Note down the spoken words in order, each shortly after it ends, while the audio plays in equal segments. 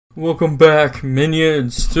Welcome back,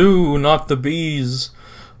 minions, to Not the Bees.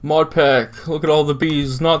 Modpack, look at all the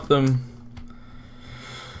bees, not them.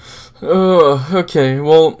 Okay,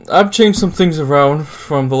 well, I've changed some things around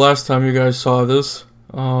from the last time you guys saw this.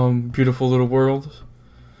 Beautiful little world.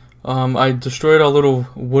 I destroyed our little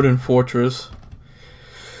wooden fortress.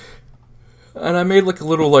 And I made like a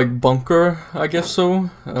little bunker, I guess so.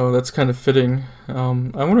 Oh, that's kind of fitting. I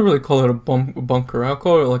wouldn't really call it a bunker, I'll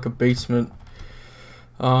call it like a basement.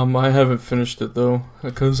 I haven't finished it though,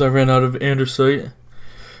 because I ran out of andesite.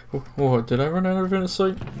 Whoa, did I run out of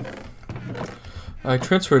andesite? I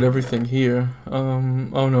transferred everything here. Oh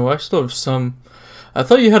no, I still have some. I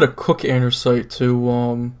thought you had to cook andesite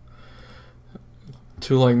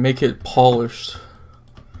to like make it polished.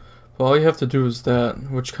 But all you have to do is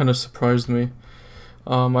that, which kind of surprised me.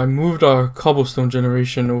 I moved our cobblestone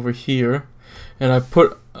generation over here, and I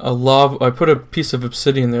put a piece of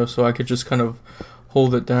obsidian there so I could just kind of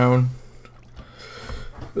hold it down.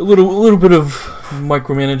 A little bit of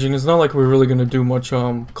micromanaging. It's not like we're really gonna do much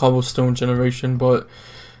cobblestone generation, but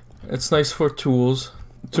it's nice for tools.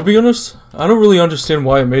 To be honest, I don't really understand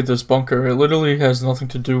why I made this bunker. It literally has nothing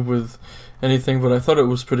to do with anything, but I thought it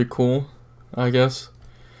was pretty cool, I guess.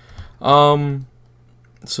 So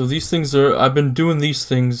these things I've been doing these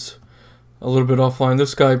things a little bit offline.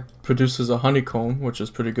 This guy produces a honeycomb, which is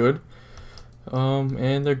pretty good.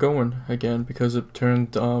 And they're going again because it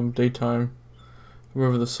turned daytime.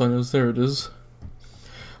 Wherever the sun is, there it is.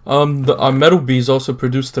 Our metal bees also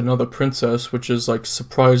produced another princess, which is like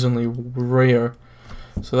surprisingly rare.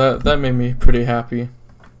 So that made me pretty happy.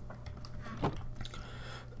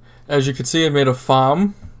 As you can see, I made a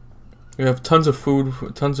farm. We have tons of food,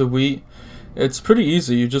 tons of wheat. It's pretty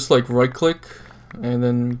easy. You just like right click, and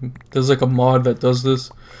then there's like a mod that does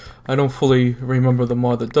this. I don't fully remember the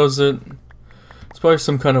mod that does it. It's probably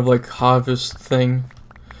some kind of like harvest thing.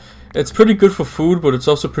 It's pretty good for food, but it's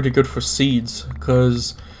also pretty good for seeds,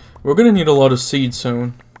 because we're gonna need a lot of seeds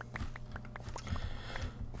soon.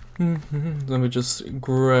 Let me just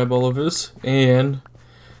grab all of this, and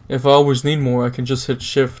if I always need more, I can just hit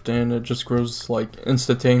shift and it just grows like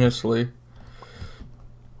instantaneously.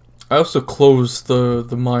 I also closed the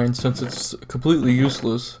mine since it's completely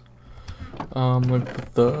useless. Let me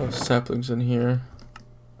put the saplings in here.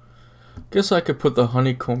 Guess I could put the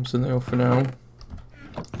honeycombs in there for now.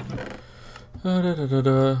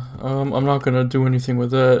 I'm not gonna do anything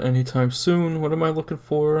with that anytime soon. What am I looking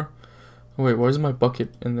for? Oh, wait, why is my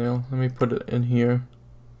bucket in there? Let me put it in here.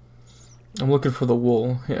 I'm looking for the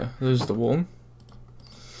wool. Yeah, there's the wool.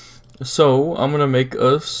 So, I'm gonna make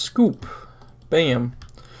a scoop. Bam.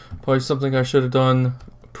 Probably something I should have done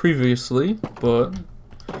previously, but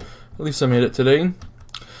at least I made it today.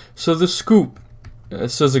 So the scoop, it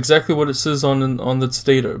says exactly what it says on its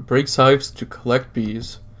data. Breaks hives to collect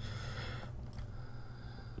bees.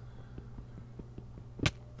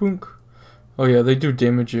 Boonk. Oh yeah, they do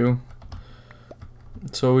damage you.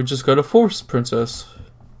 So we just got a forest princess.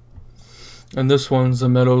 And this one's the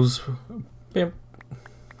meadows. Bam.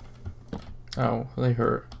 Ow, they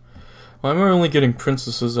hurt. Why am I only getting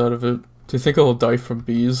princesses out of it? Do you think I'll die from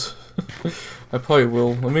bees? I probably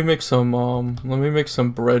will. Let me make some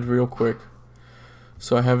bread real quick.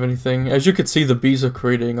 So I have anything. As you can see, the bees are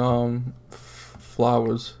creating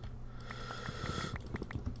flowers.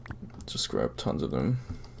 Just grab tons of them.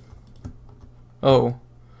 Oh,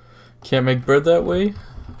 can't make bread that way?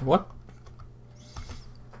 What?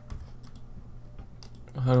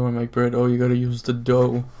 How do I make bread? Oh, you gotta use the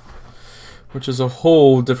dough, which is a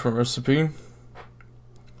whole different recipe.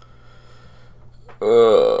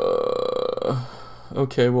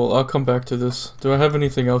 Okay, well, I'll come back to this. Do I have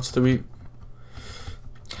anything else to eat?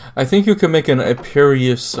 I think you can make an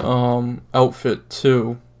Imperious outfit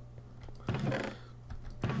too.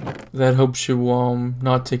 That helps you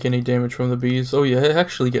not take any damage from the bees. Oh yeah, I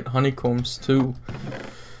actually get honeycombs too.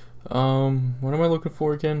 What am I looking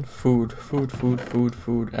for again? Food.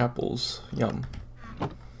 Apples. Yum.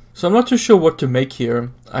 So I'm not too sure what to make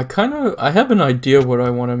here. I have an idea what I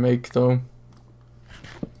want to make though.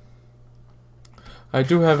 I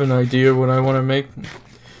do have an idea what I want to make.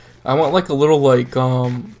 I want like a little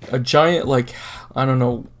a giant I don't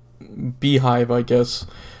know, beehive I guess,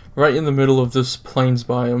 right in the middle of this plains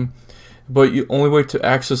biome. But the only way to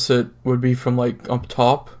access it would be from like up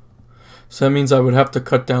top. So that means I would have to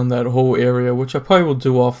cut down that whole area, which I probably will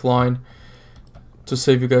do offline to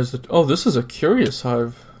save you guys. Oh, this is a curious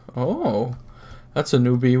hive. Oh, that's a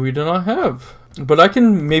newbie we do not have. But I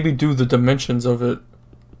can maybe do the dimensions of it.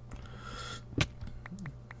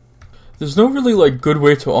 There's no really like good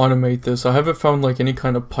way to automate this. I haven't found like any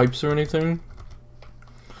kind of pipes or anything.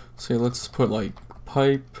 So let's put like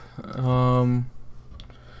pipe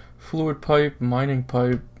Fluid pipe, mining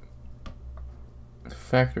pipe,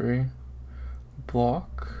 factory,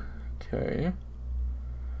 block. Okay.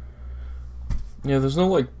 Yeah, there's no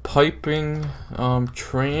like piping,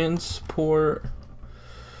 transport.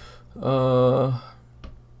 I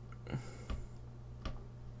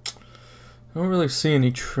don't really see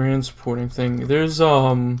any transporting thing. There's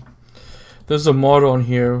a mod on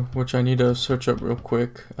here which I need to search up real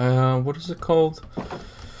quick. What is it called?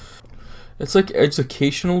 It's like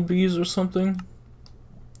educational bees or something.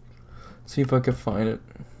 Let's see if I can find it.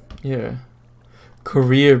 Yeah.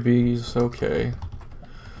 Career bees, okay.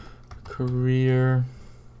 Career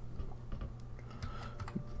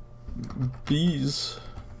bees.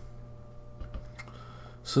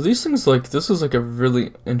 So these things, like, this is like a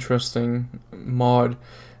really interesting mod,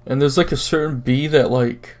 and there's like a certain bee that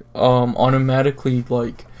like automatically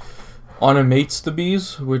like automates the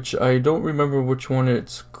bees, which I don't remember which one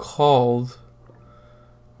it's called.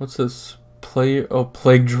 What's this?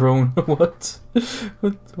 Plague drone. What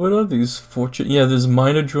are these fortune? Yeah, there's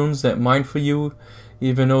miner drones that mine for you,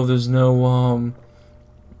 even though there's no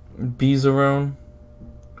bees around.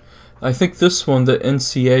 I think this one, the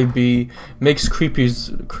NCAB, makes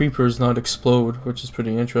creepers not explode, which is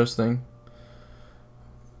pretty interesting.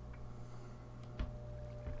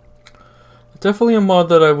 Definitely a mod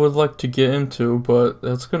that I would like to get into, but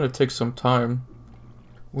that's gonna take some time.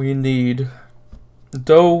 We need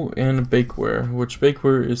dough and bakeware, which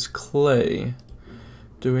bakeware is clay.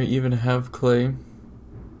 Do we even have clay?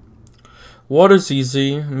 Water's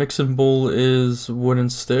easy. Mixing bowl is wooden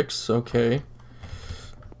sticks. Okay.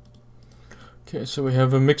 Okay, so we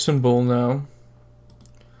have a mixing bowl now.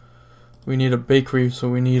 We need a bakery, so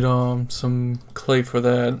we need some clay for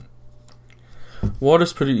that.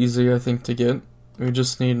 Water's pretty easy, I think, to get. We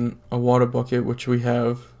just need a water bucket, which we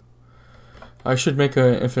have. I should make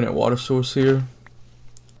an infinite water source here.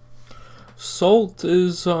 Salt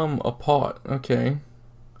is a pot. Okay.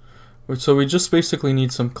 So we just basically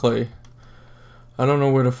need some clay. I don't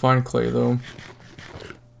know where to find clay though.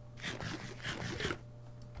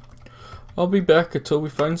 I'll be back until we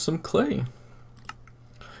find some clay.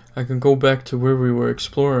 I can go back to where we were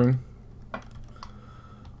exploring.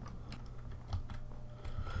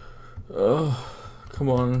 Come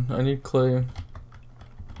on, I need clay.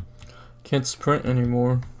 Can't sprint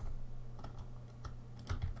anymore.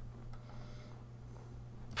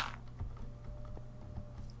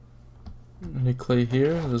 Any clay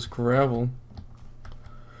here? There's gravel.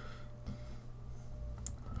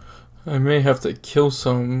 I may have to kill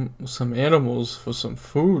some animals for some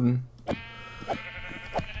food.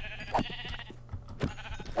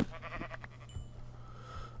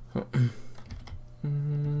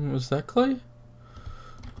 Is that clay?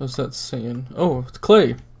 What's that saying? Oh, it's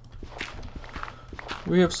clay.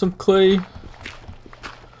 We have some clay.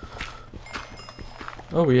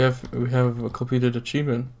 Oh, we have a completed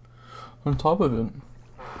achievement on top of it.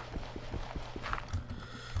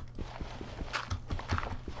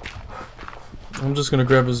 I'm just gonna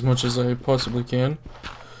grab as much as I possibly can.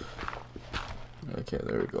 Okay,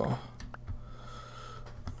 there we go.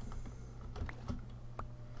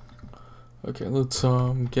 Okay, let's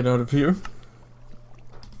get out of here.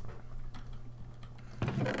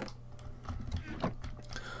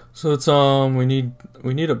 So it's we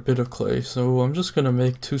need a bit of clay, so I'm just gonna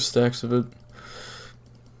make 2 stacks of it.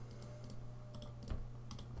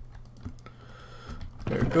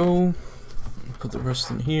 There we go. Put the rest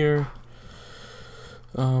in here.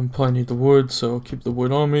 Probably need the wood, so keep the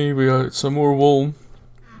wood on me. We got some more wool.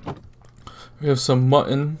 We have some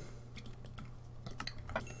mutton.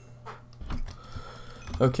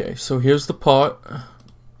 Okay, so here's the pot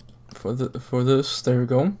for this. There we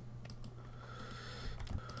go.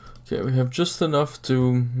 Okay, we have just enough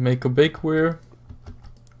to make a bakeware,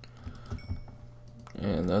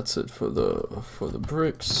 and that's it for the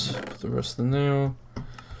bricks. Put the rest in there.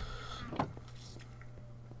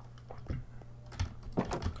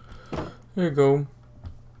 There you go.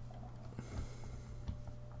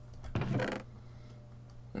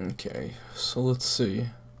 Okay, so let's see.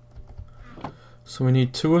 So we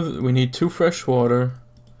need two fresh water,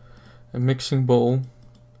 a mixing bowl,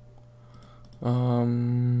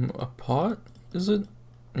 a pot, is it?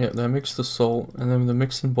 Yeah, that makes the salt, and then the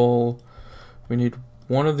mixing bowl, we need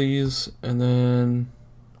one of these, and then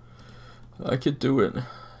I could do it.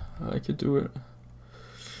 I could do it.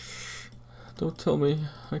 Don't tell me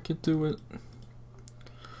I could do it.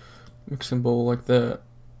 Mixing bowl like that.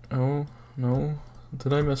 Oh, no.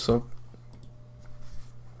 Did I mess up?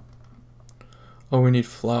 Oh, we need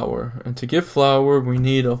flour. And to get flour, we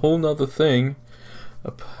need a whole nother thing,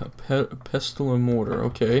 A pestle and mortar.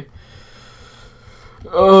 Okay.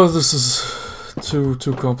 Oh, this is too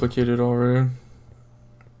complicated already.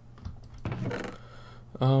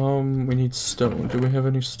 We need stone. Do we have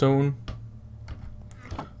any stone?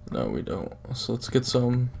 No, we don't. So let's get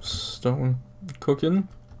some stone cooking.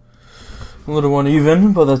 A little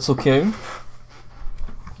uneven, but that's okay.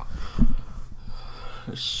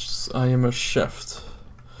 I am a chef.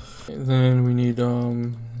 And then we need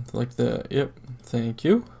like that. Yep, thank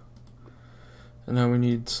you. And now we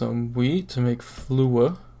need some wheat to make flour.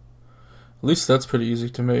 At least that's pretty easy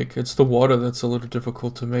to make. It's the water that's a little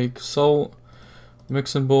difficult to make. Salt,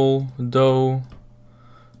 mixing bowl, dough,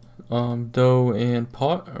 dough and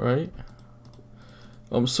pot, right?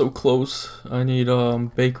 I'm so close. I need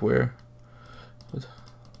bakeware.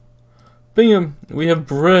 Bam! We have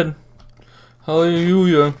bread.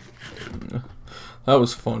 Hallelujah. That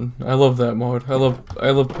was fun. I love that mod. I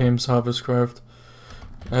love Pam's Harvest Craft.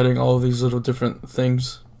 Adding all these little different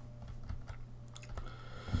things.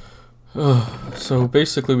 So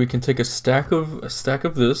basically we can take a stack of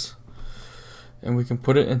this and we can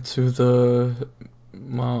put it into the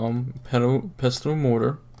pestle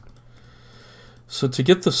mortar. So to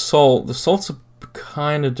get the salt's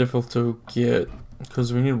kind of difficult to get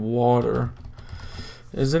because we need water.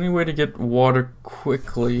 Is there any way to get water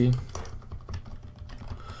quickly?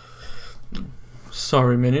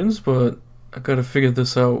 Sorry, minions, but I gotta figure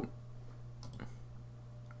this out.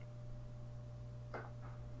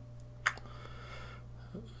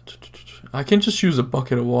 I can just use a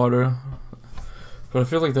bucket of water, but I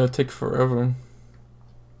feel like that'd take forever.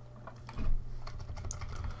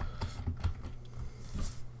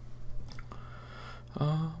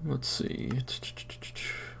 Let's see.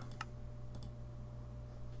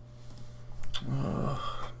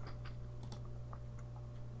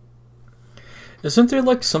 Isn't there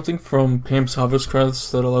like something from Pam's Harvest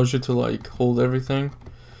Crafts that allows you to like hold everything?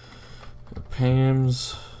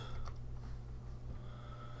 Pam's.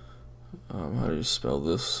 How do you spell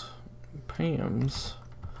this? Pam's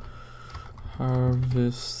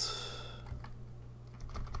Harvest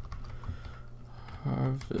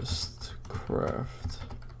Craft.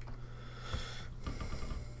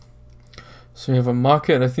 So you have a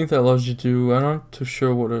market. I think that allows you to. I'm not too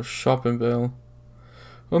sure what a shopping bale.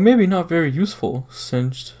 Well, maybe not very useful.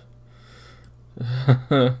 Singed.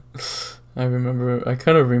 I remember. I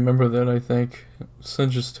kind of remember that. I think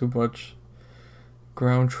singed is too much.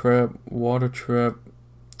 Ground trap, water trap,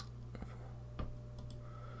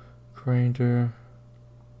 grinder,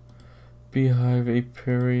 beehive,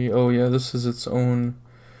 apiary. Oh yeah, this is its own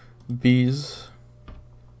bees.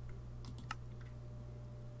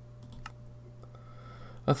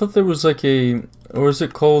 I thought there was like a, or is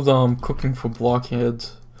it called cooking for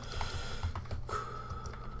blockheads?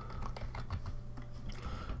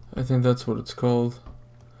 I think that's what it's called.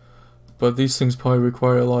 But these things probably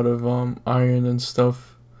require a lot of iron and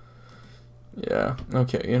stuff. Yeah,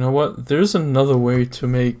 okay, you know what? There's another way to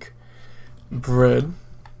make bread.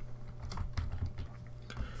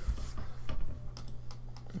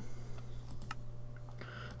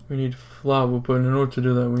 We need flour, but in order to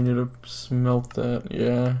do that, we need to smelt that.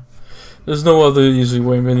 Yeah. There's no other easy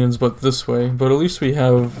way, minions, but this way. But at least we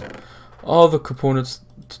have all the components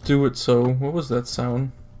to do it, so... What was that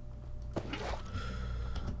sound?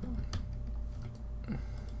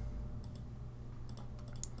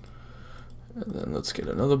 And then let's get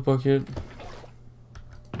another bucket.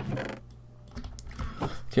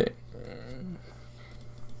 Okay.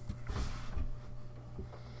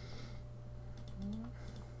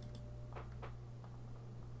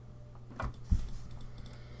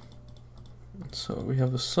 So we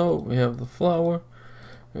have the salt, we have the flour,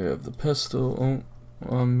 we have the pestle,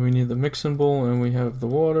 we need the mixing bowl, and we have the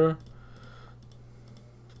water.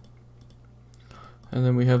 And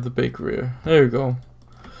then we have the bakery. There we go.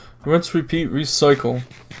 Rinse, repeat, recycle.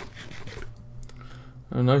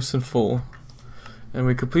 Nice and full. And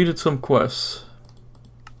we completed some quests.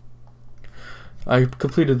 I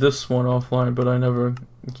completed this one offline, but I never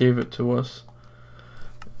gave it to us.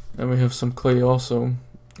 And we have some clay also.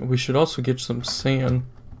 We should also get some sand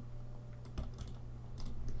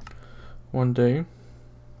one day.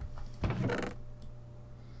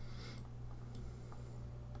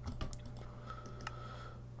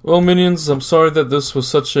 Well, minions, I'm sorry that this was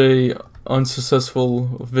such a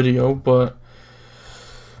unsuccessful video, but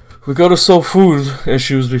we gotta solve food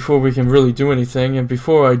issues before we can really do anything. And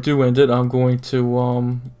before I do end it, I'm going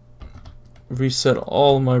to reset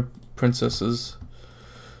all my princesses.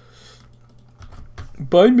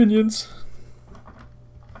 Bye, minions.